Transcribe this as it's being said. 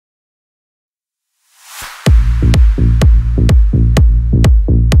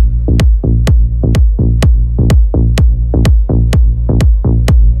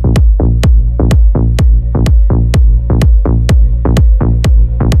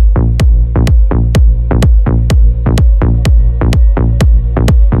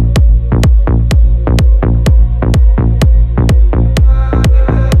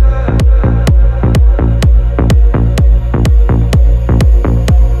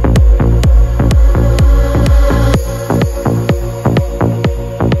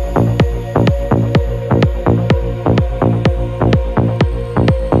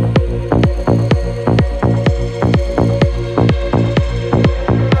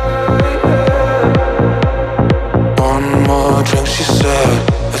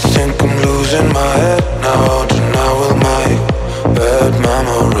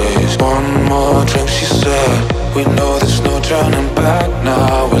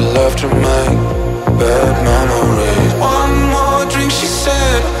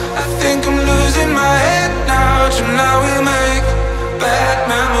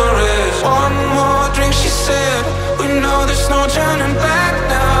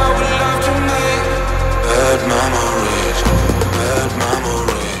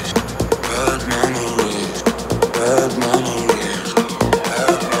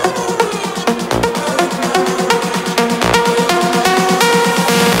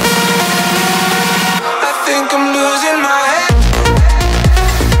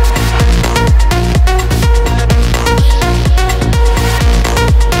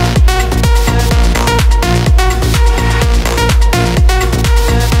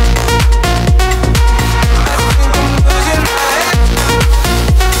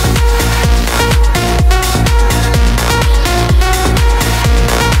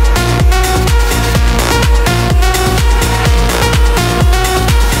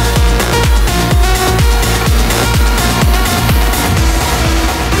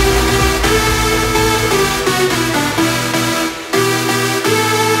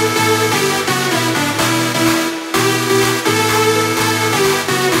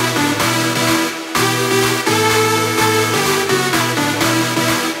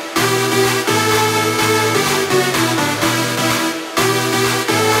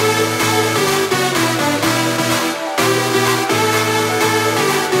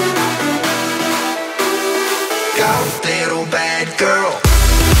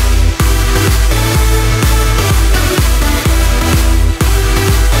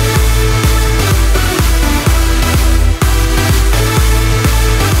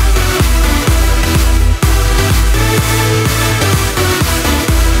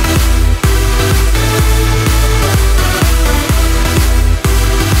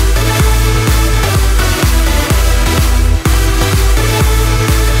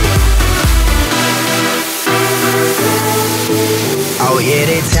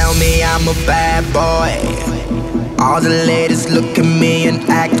I'm a bad boy. All the ladies look at me and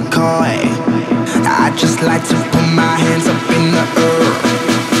act coy. I just like to put my hands up in the air.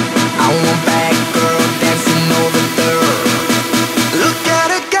 I want bad girl dancing over there. Look at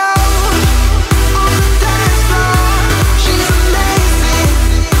her go on the dance floor. She's amazing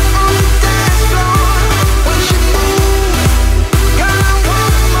on the dance floor. When she moves, girl, I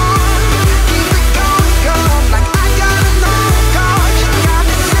want more. Keep it going, girl, like I got another call. She got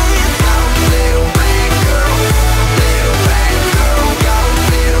me saying, go, little bad girl, little bad girl, go,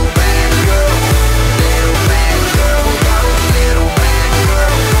 little bad girl, little bad girl, go, little bad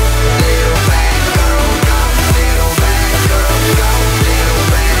girl, little bad girl, go, little bad girl, go, little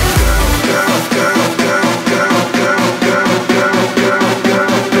bad girl, girl, girl, girl, girl, girl, girl, girl,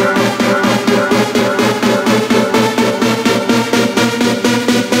 girl, girl,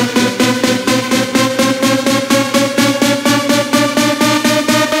 girl, girl, girl.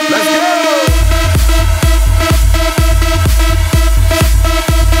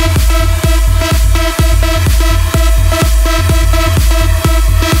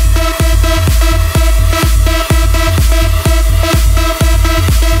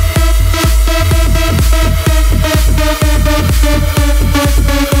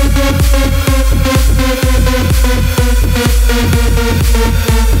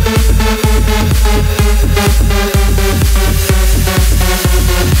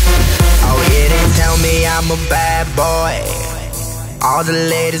 I'm a bad boy. All the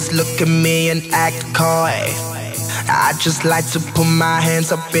ladies look at me and act coy. I just like to put my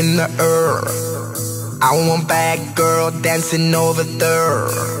hands up in the air. I want bad girl dancing over there.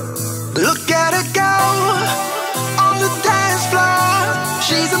 Look at her go on the dance floor.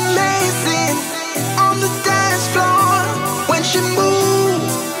 She's amazing on the dance floor. When she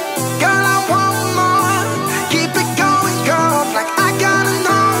moves, girl, I want more. Keep it going, girl, like I got a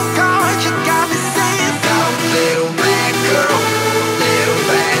no card. You got me saying, go, little bad girl, little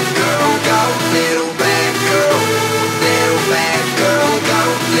bad girl, go, little bad girl, little bad girl, go,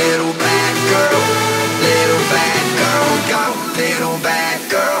 little bad girl, little bad girl, go, little bad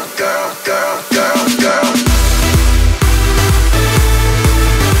girl, girl, girl, girl, girl, girl.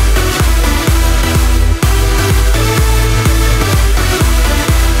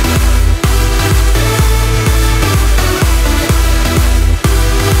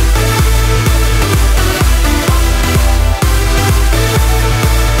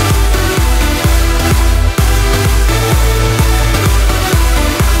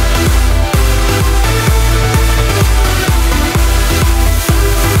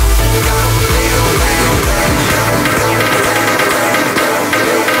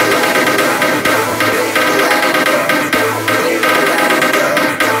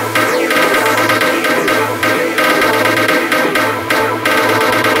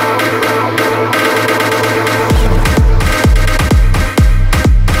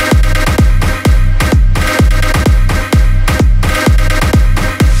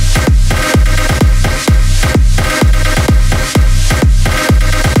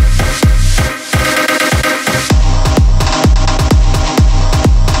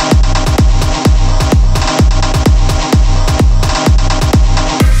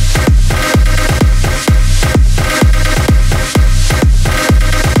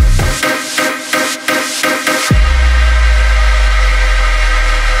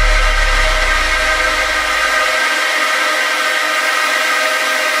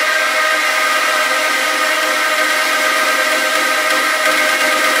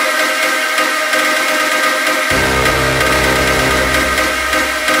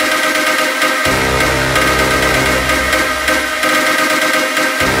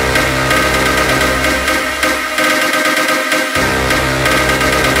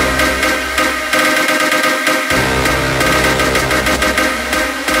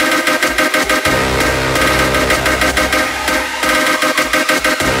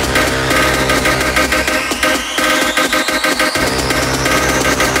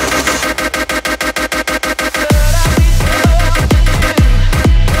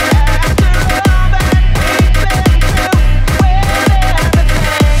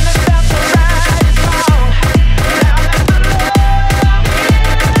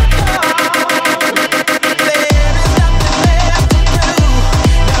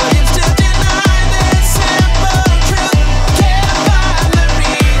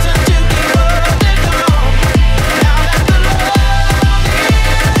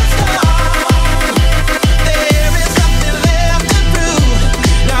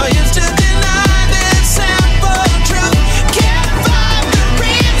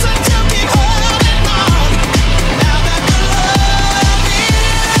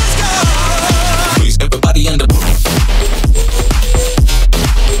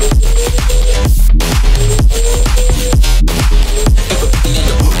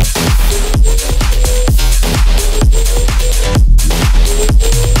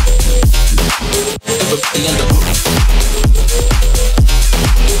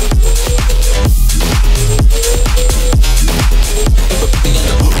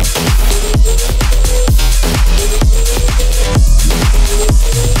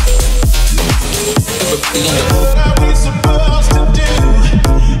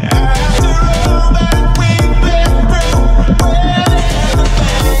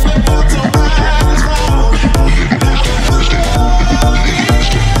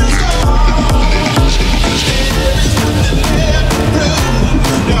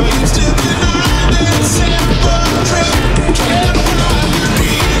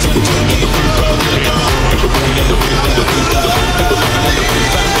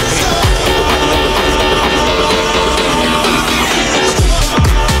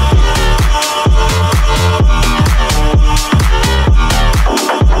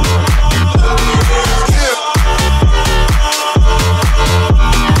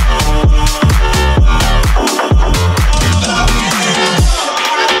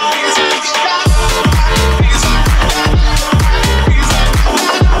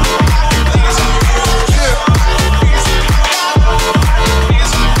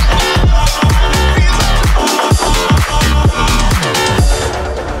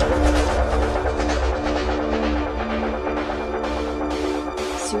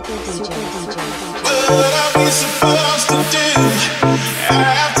 What are we supposed to do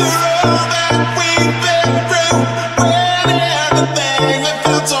after all that we've been through? When everything that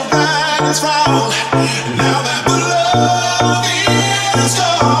felt so right is wrong. Now that the love is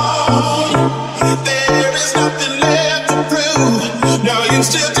gone, there is nothing left to prove. No, you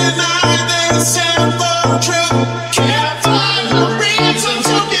still deny this simple truth. Can't find a reason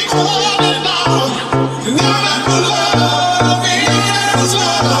to keep holding on. Now that the love is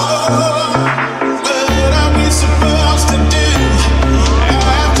gone. What are we supposed to do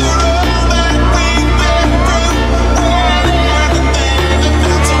after all that we've been through? When everything that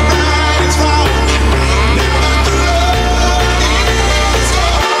felt so right is wrong. Now that the love is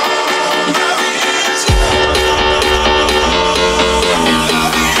gone. Love is gone. Love is gone.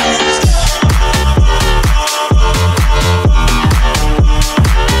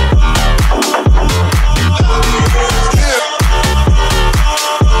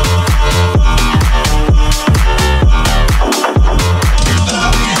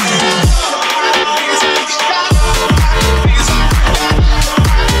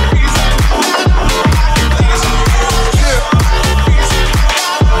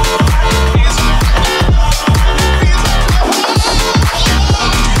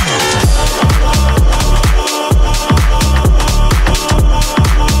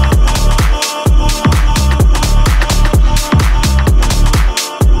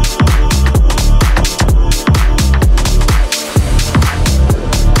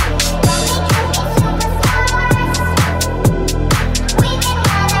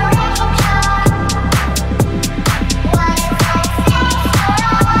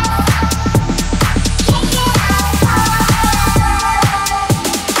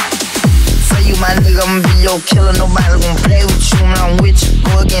 I'ma be your killer, nobody gon' play with you when I'm with you.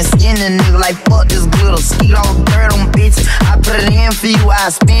 Go against skinny nigga like fuck this glitter. Skeet all dirt on bitches. I put it in for you, I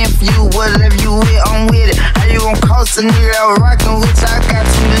spin for you. Whatever you with, I'm with it. How you gon' cost a nigga that was rockin' with you? I got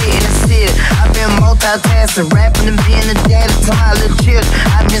you lit in the city. I been multitasking, rapping and being a daddy to my little children.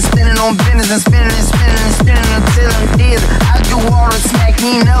 I been spinning on business and spinning and spinning and spinning until I'm dizzy. I do all the smack,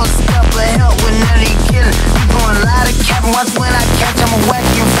 he knows stuff but help with none of these killers. You doing a lot of capping, watch when I catch, I'ma whack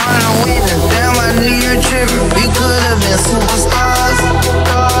you in front of the witness. Damn, I knew you tripping. We could've been superstars.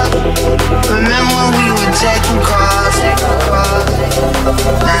 Remember when we were jacking cars?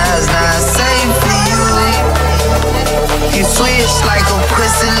 Now it's not safe for you. You switch like a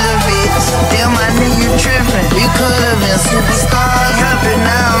pussy little bitch. Damn, I knew you tripping. We could've been superstars.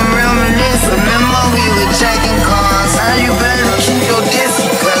 Now I'm reminiscing. Remember we were jacking cars. Now you better keep your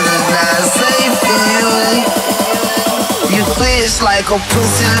distance, cause it's not safe for you. You switch like a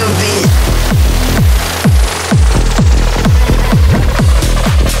pussy little bitch.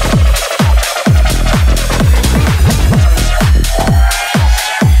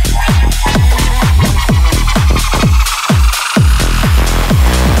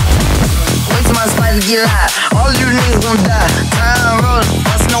 Get out. All you niggas gon' die. Time rolling,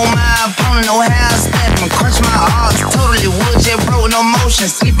 bustin' on my opponent, no how I step and crunch my arms. Totally wood, jet broke, no motion.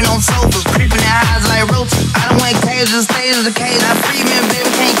 Sleeping on sofas, creeping in highs like roaches. I done went cages, stages of cage. I free me, baby,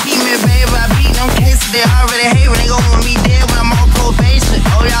 can't keep me, baby. I beat them cases, they already hate when they gon' want me dead when I'm on probation.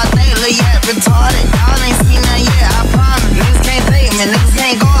 Oh, y'all think Lil Yak retarded? Y'all ain't seen nothing yet, I promise. Niggas can't take me, niggas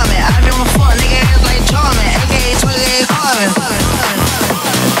can't guard me. I been on fuck nigga ass like Charmin, aka 28 Carvin.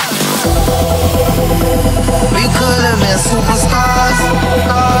 We could've been superstars.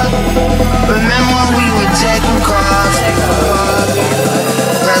 Remember when we were jacking cars?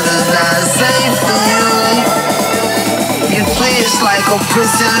 Cause it's not safe for you. You twitch like a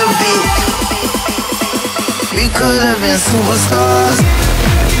pussy little bitch. We could've been superstars.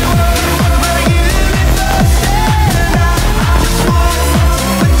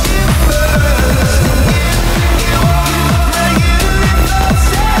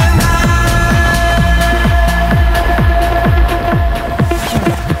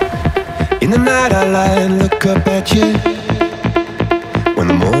 In the night I lie and look up at you. When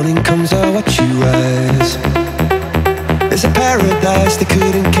the morning comes I watch you rise. There's a paradise they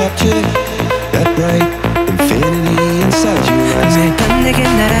couldn't capture. That bright infinity inside your eyes. 매일 밤 내게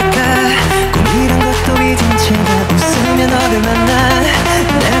날아가 꿈이란 것도 잊은 채가 웃으며 너를 만나.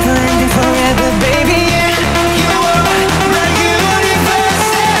 Never ending forever baby yeah. You are my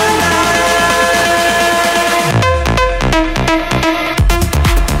universe and I.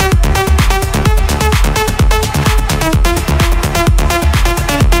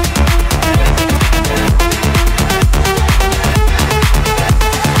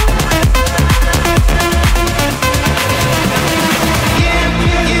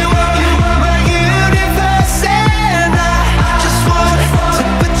 You are my universe and I just wanna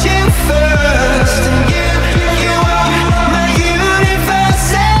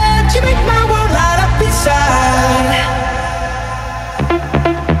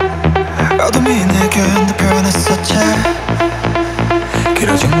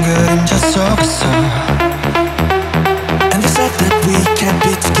긴 그림자 속에서. And they said that we can't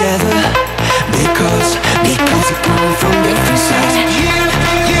be together because we come from different sides.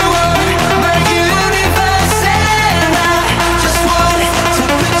 You are my universe and I just want to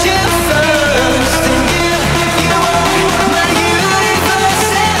put you first. And you are my universe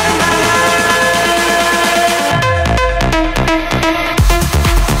and I.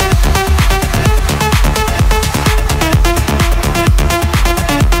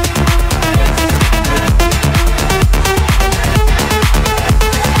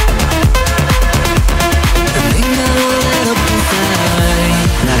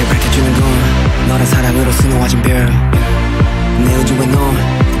 나를 밝혀주는 건 너란 사랑으로 수놓아진 별. 내 우주에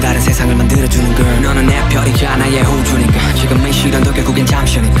넌 다른 세상을 만들어주는 걸. 너는 내 별이자 나의 우주니까. 지금 이 시련도 결국엔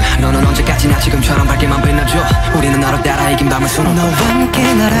잠시니까. 너는 언제까지나 지금처럼 밝게만 빛나줘. 우리는 너로 따라 이긴 밤을 수놓고 너와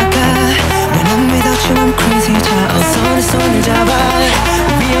함께 날아가. When I'm without you I'm crazy. 자 어서 내 손을 잡아.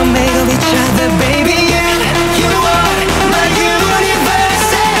 We are made of each other baby yeah. You are my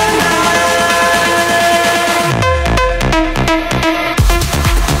universe and I.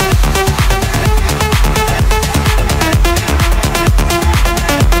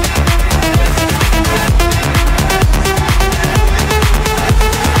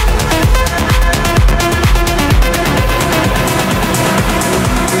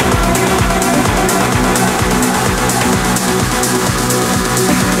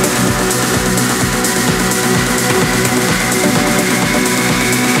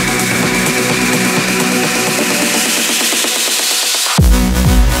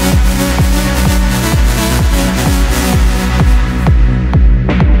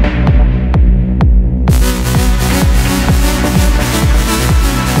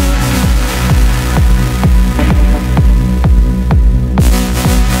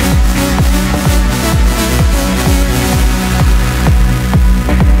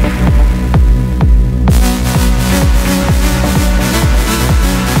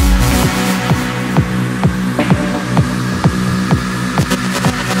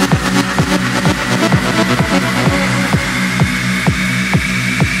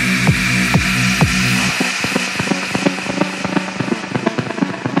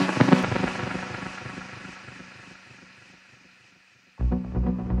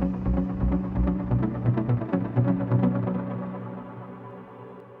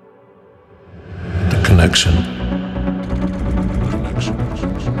 Connection.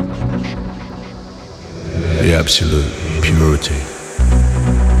 The absolute purity.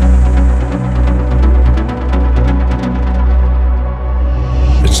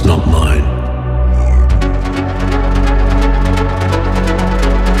 It's not mine.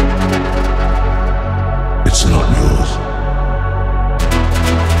 It's not yours.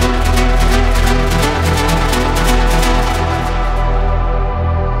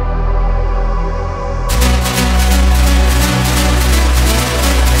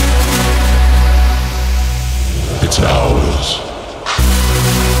 It's ours.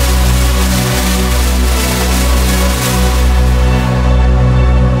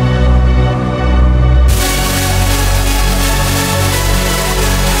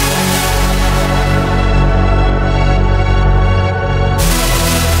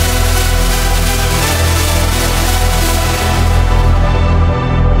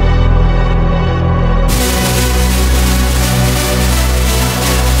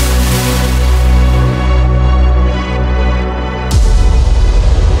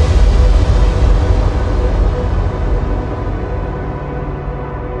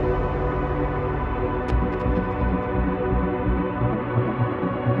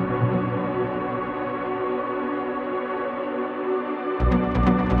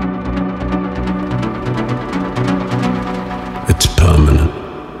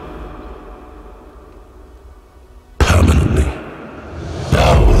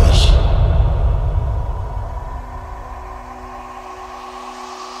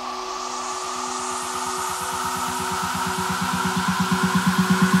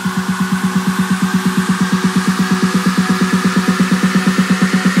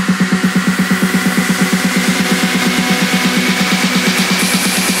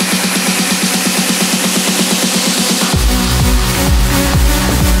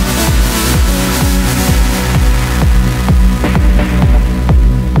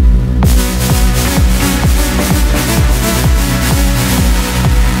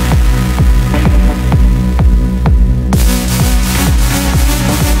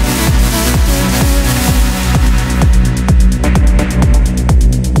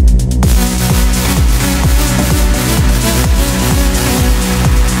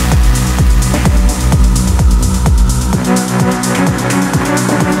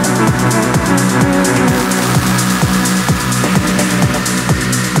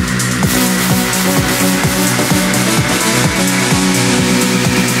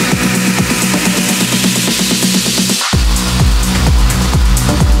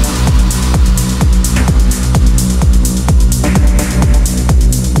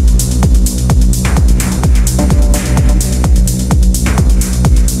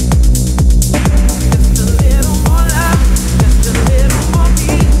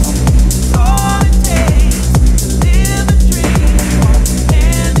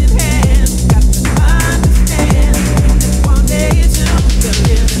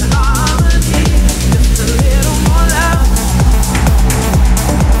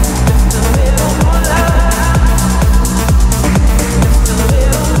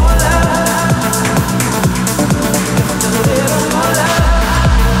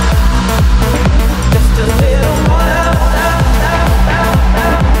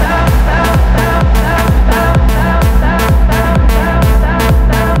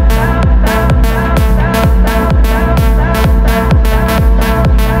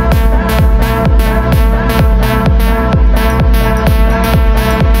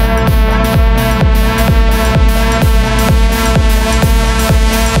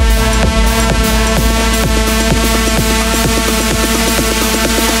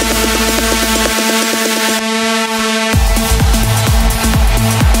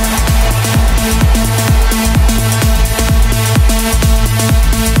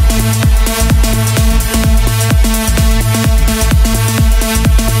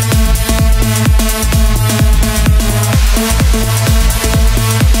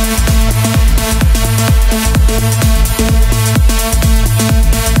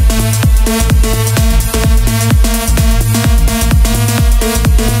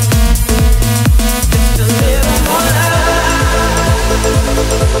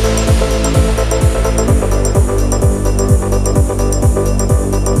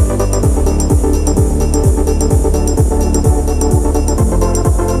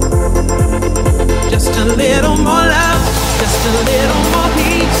 more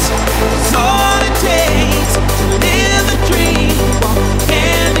peace. It's all it takes to live a dream. Walk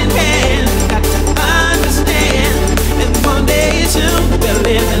hand in hand, got to understand. And one day soon we'll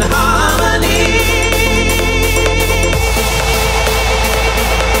live in harmony.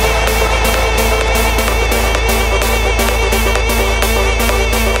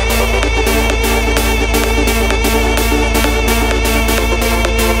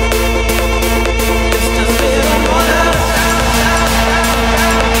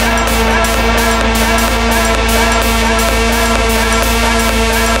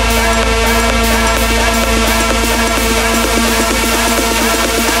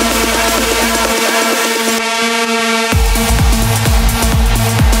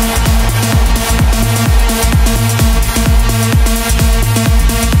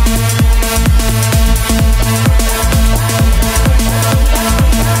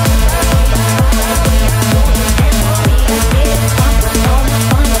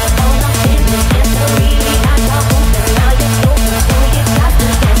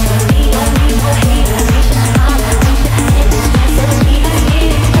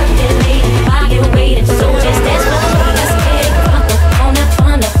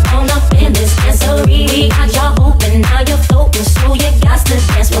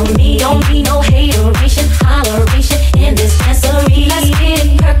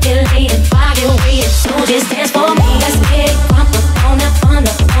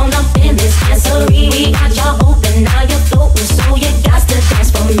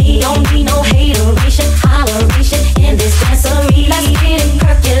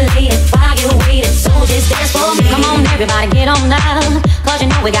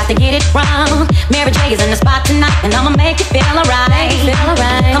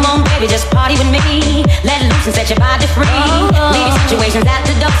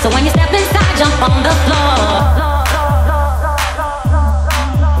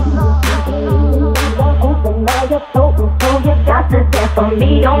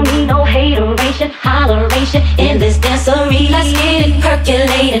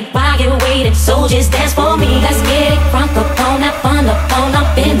 Soldiers dance for me. Let's get it crunk up on that fun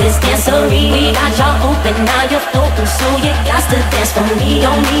up in this dancery. We got y'all open, now you're floating, so you got to dance for me.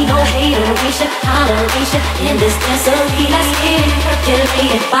 Don't need no hateration, holleration in this dancery. Let's get it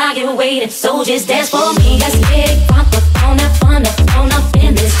percolated, fire waiting. Soldiers dance for me.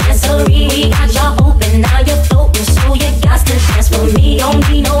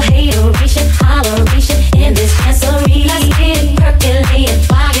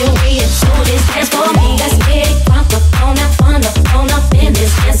 Let's get it crunk up on that fun up in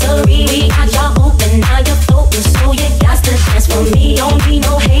this dancery. We got y'all open, now you're floating, so you got to dance for me. Don't need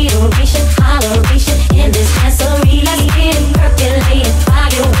no hateration, holleration in this dancery. Let's get it percolated,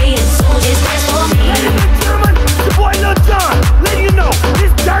 fire waiting. Soldiers dance for me. Ladies and gentlemen, it's your boy Lil Jon, letting you know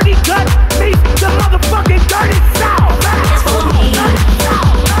this dirty gut meets the motherfucking dirty south. Dance for me.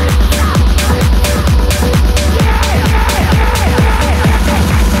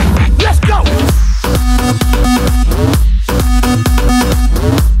 Let's go.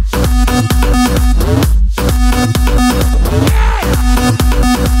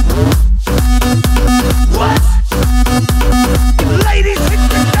 What? Ladies, hit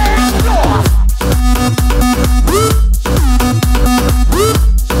the dance floor.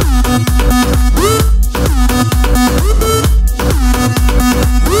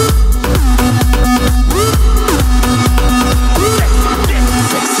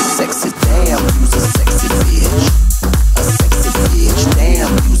 Sexy, damn, you's a sexy bitch. A sexy bitch,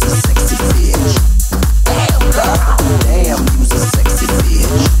 damn, you's a sexy bitch. Damn, girl, damn, you's a sexy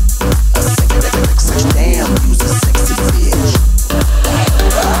bitch. A sexy, damn, you's a sexy bitch. Damn,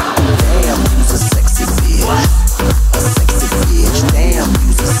 girl, damn, you's a sexy bitch. A sexy bitch, damn,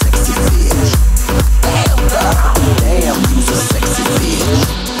 you's a sexy bitch. Damn, girl, damn, you's a sexy bitch.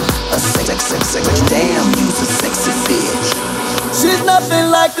 A sexy, damn, you's a sexy bitch. She's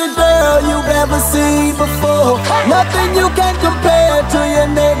nothing like a girl you've ever seen before. Nothing you can compare to your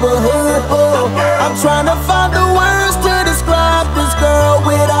neighborhood. Oh, I'm trying to find the words to describe this girl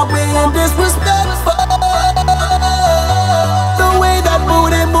without being disrespectful. The way that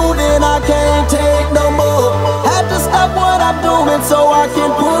booty moving, I can't take no more. Had to stop what I'm doing so I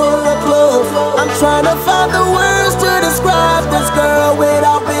can pull her close. I'm trying to find the words to describe this girl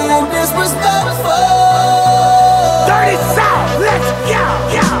without being disrespectful. Dirty South, let's go.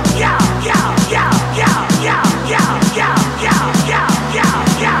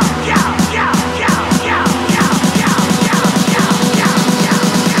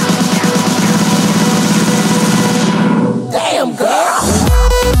 Damn, girl.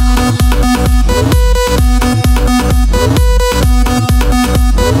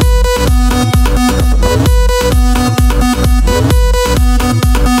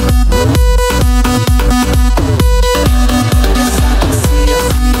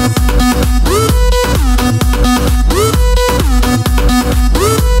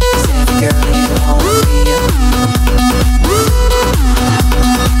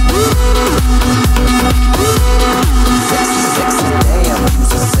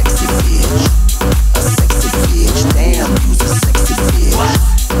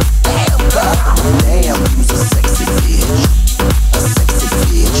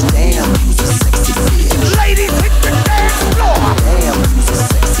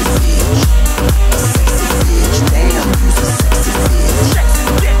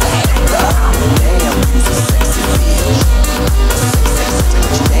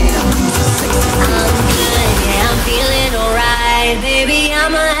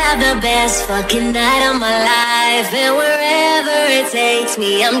 best fucking night of my life. And wherever it takes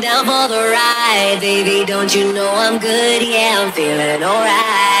me, I'm down for the ride. Baby, don't you know I'm good? Yeah, I'm feeling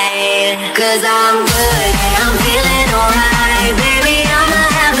alright. Cause I'm good, yeah, I'm feeling alright. Baby, I'ma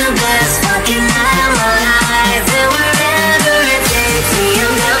have the best fucking night of my life. And wherever it takes me,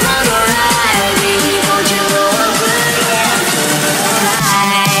 I'm down for the ride. Baby, don't you know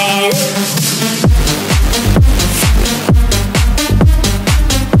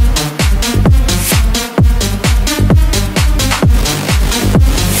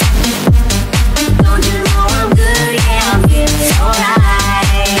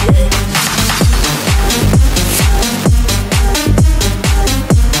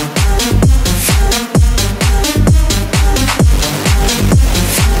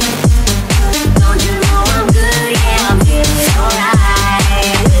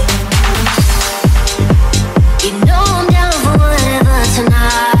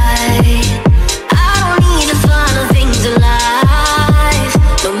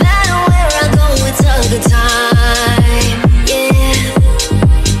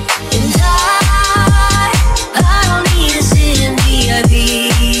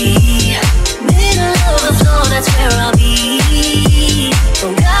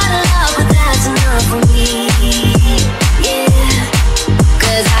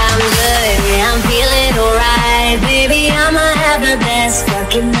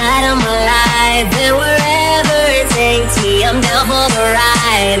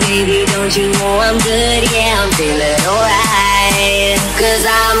I'm good? Yeah, I'm feeling alright.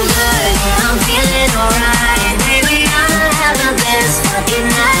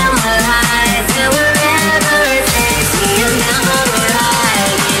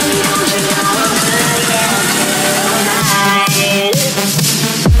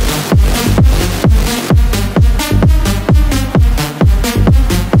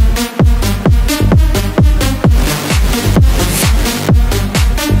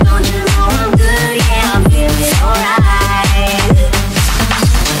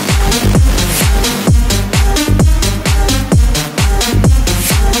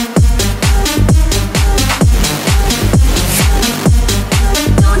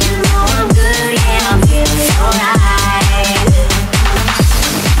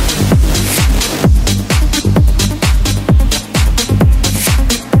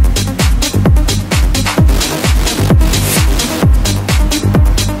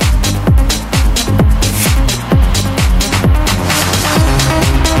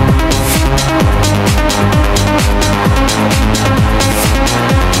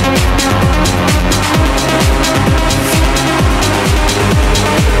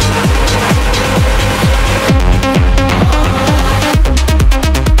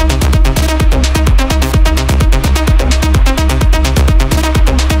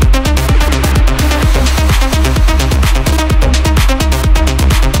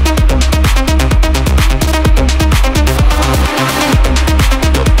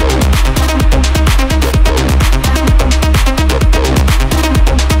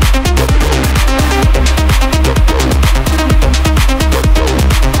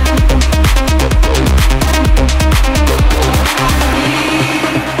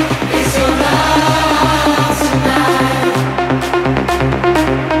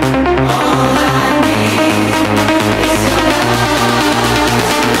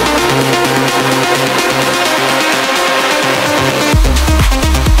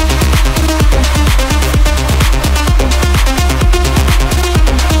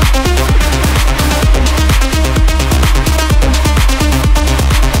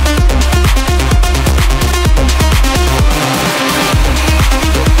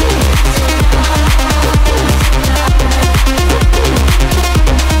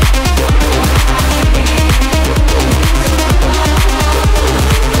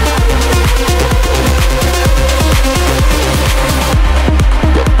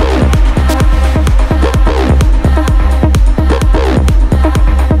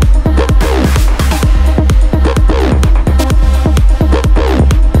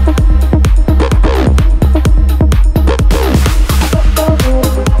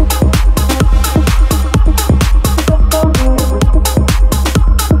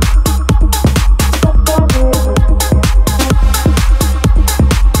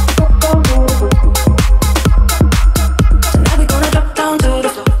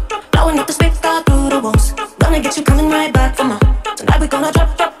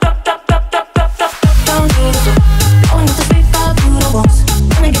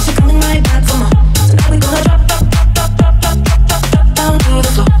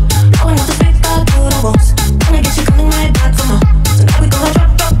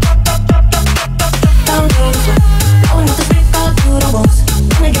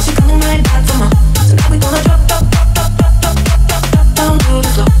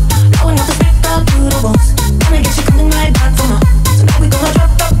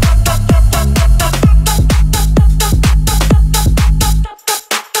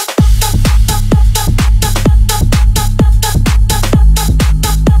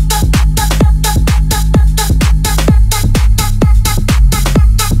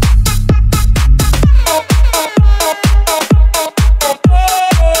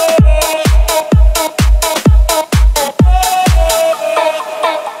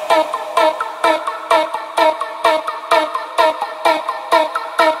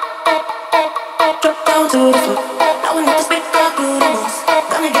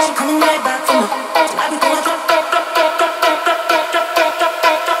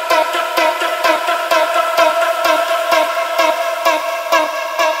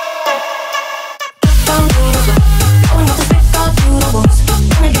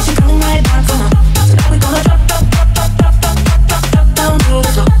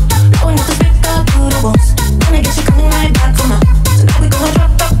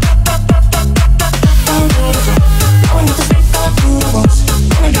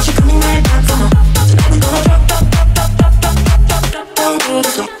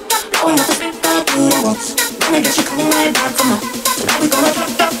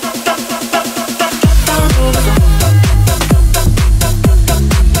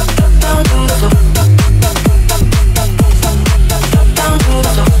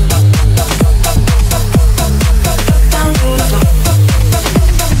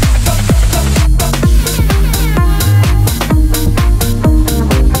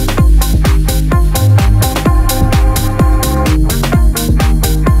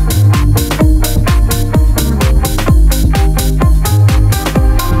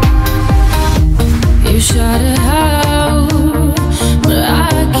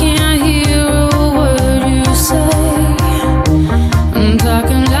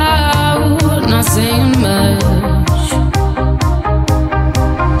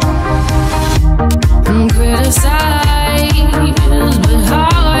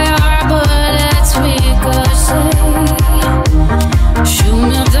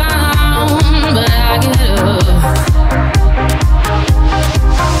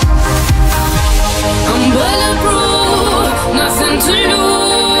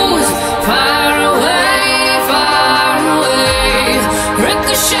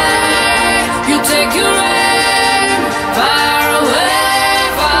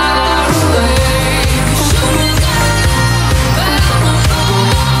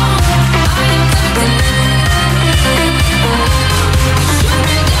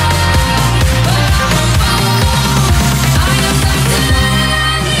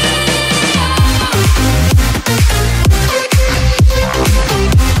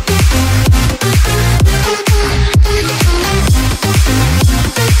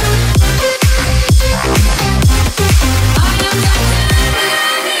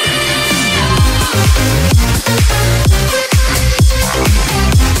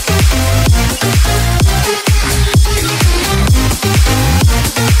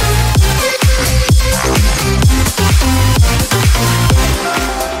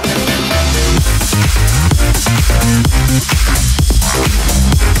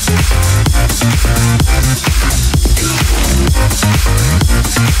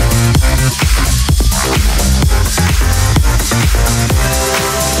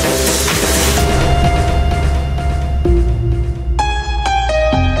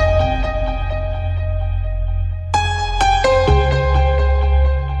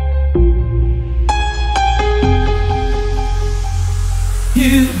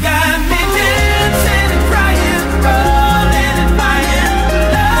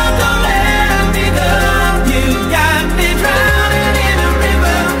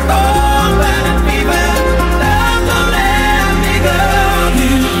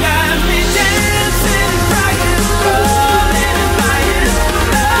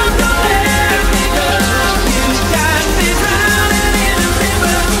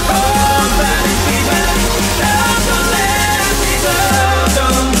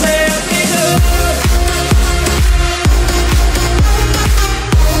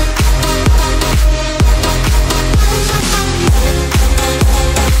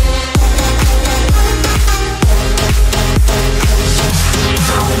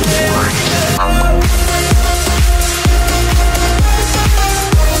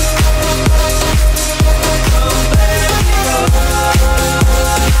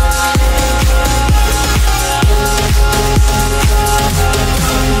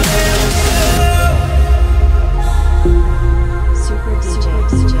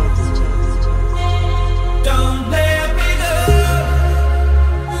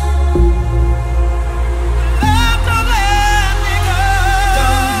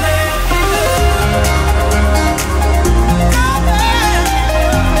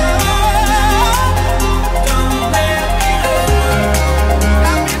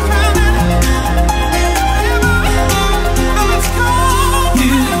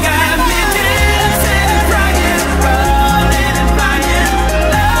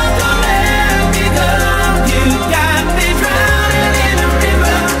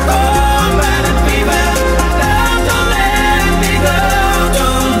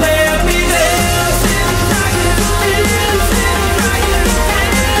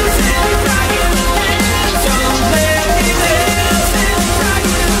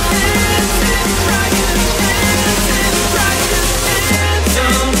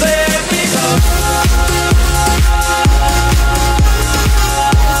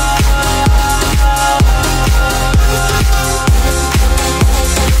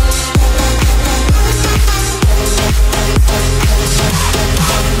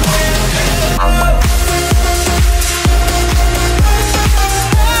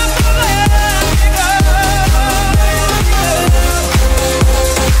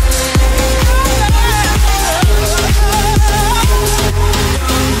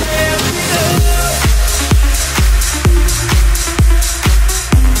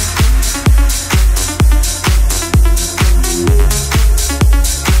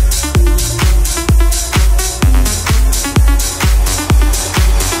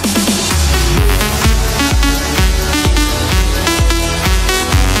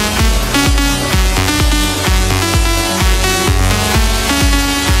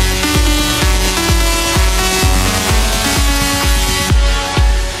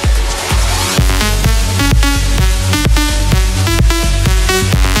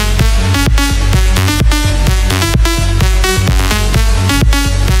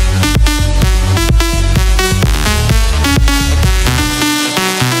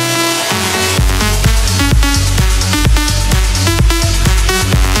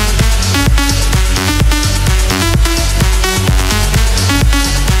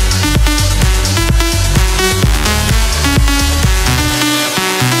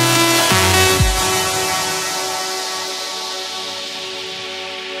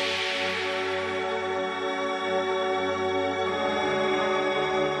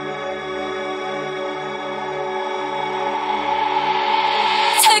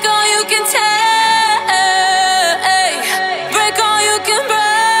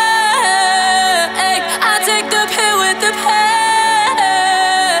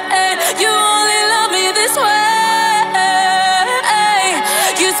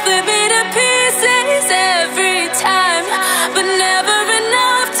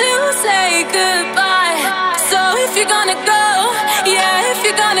 you're gonna go, yeah, if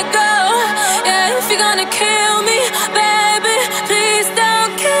you're gonna go, yeah, if you're gonna kill me, baby, please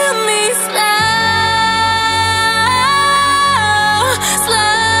don't kill me slow, slow,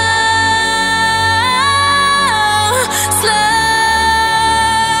 slow,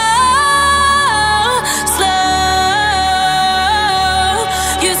 slow.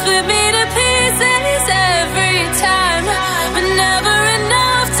 You split me to pieces every time, but never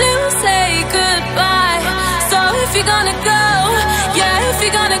enough to say goodbye. So if you're gonna go, yeah, if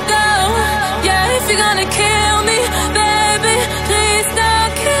you're gonna go, yeah, if you're gonna kill me, baby, please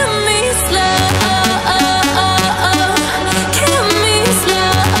don't kill me slow. Kill me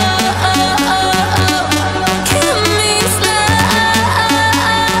slow. Kill me slow.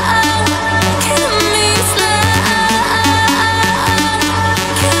 Kill me slow.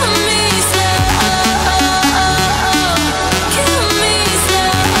 Kill me slow. Kill me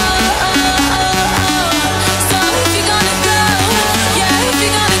slow. So if you're gonna go, yeah, if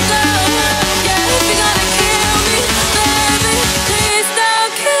you're gonna go, yeah, if you're gonna kill me, baby, please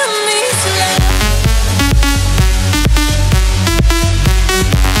don't kill me slow.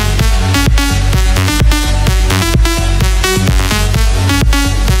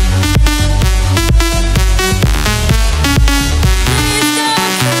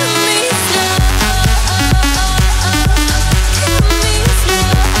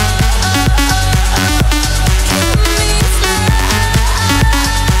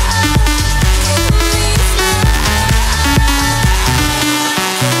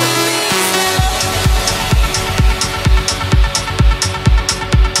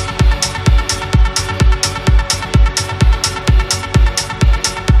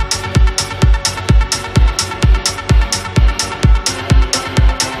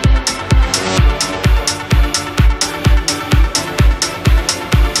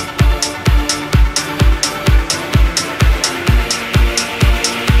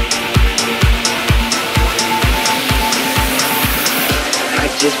 I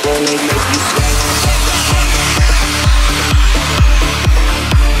just wanna make you sweat.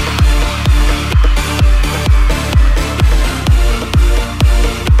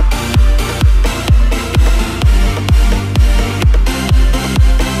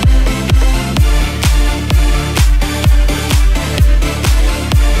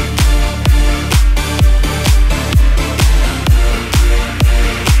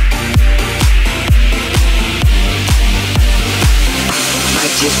 I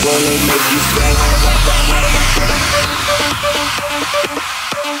just wanna make you sweat.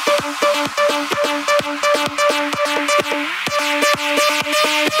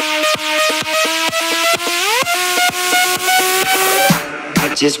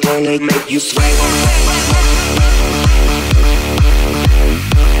 I just wanna make you sweat.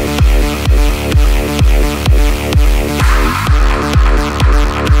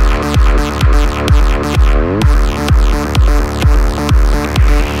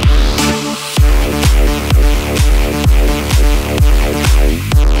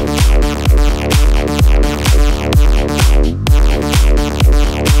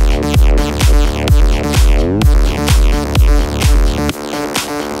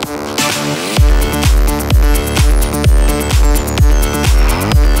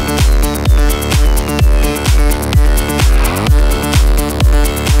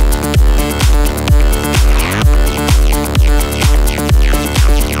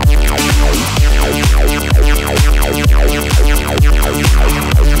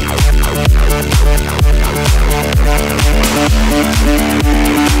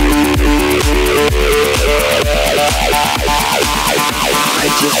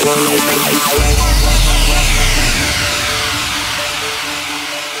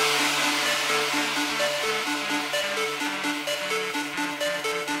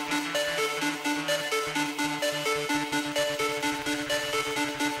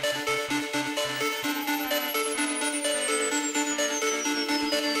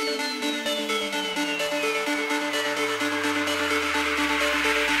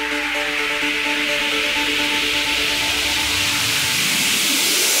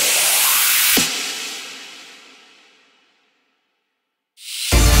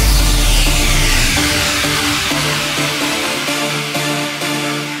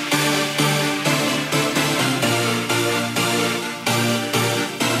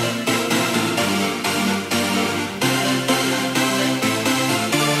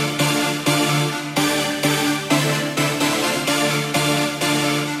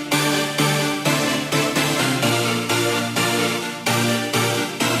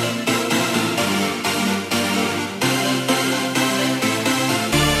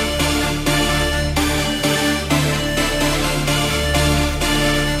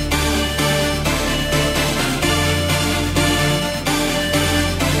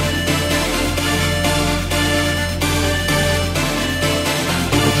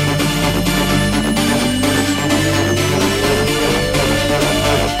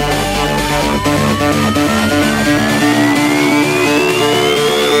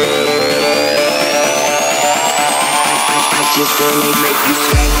 then they make you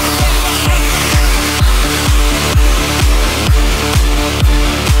sweat.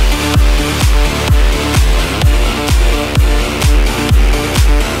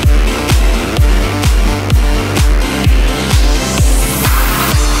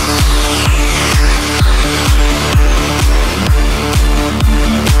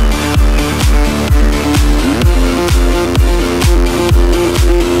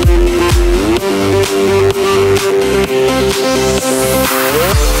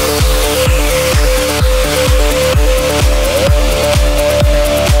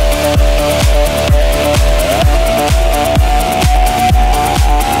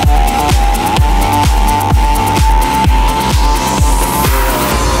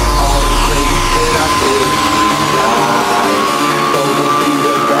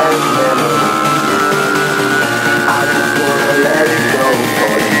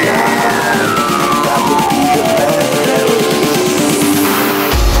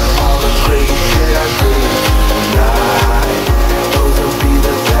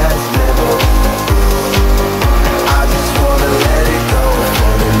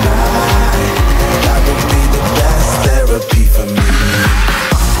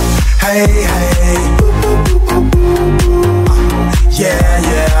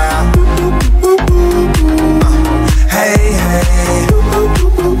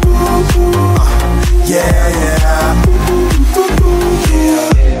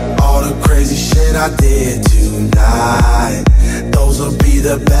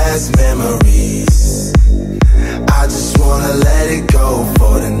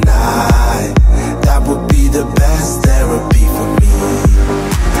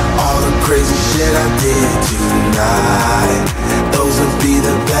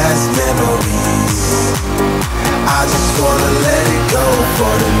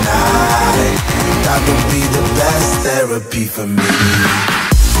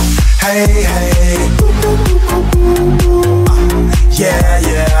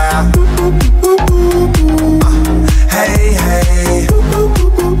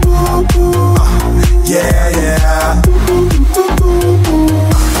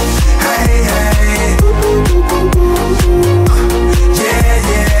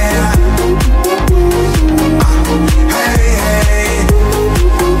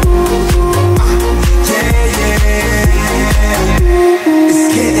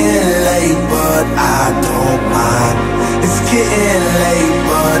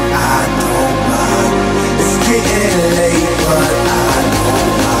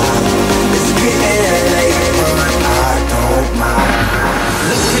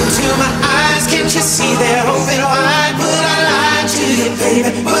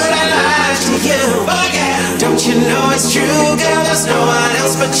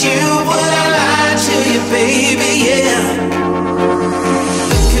 But you, would I lie to you, baby, yeah.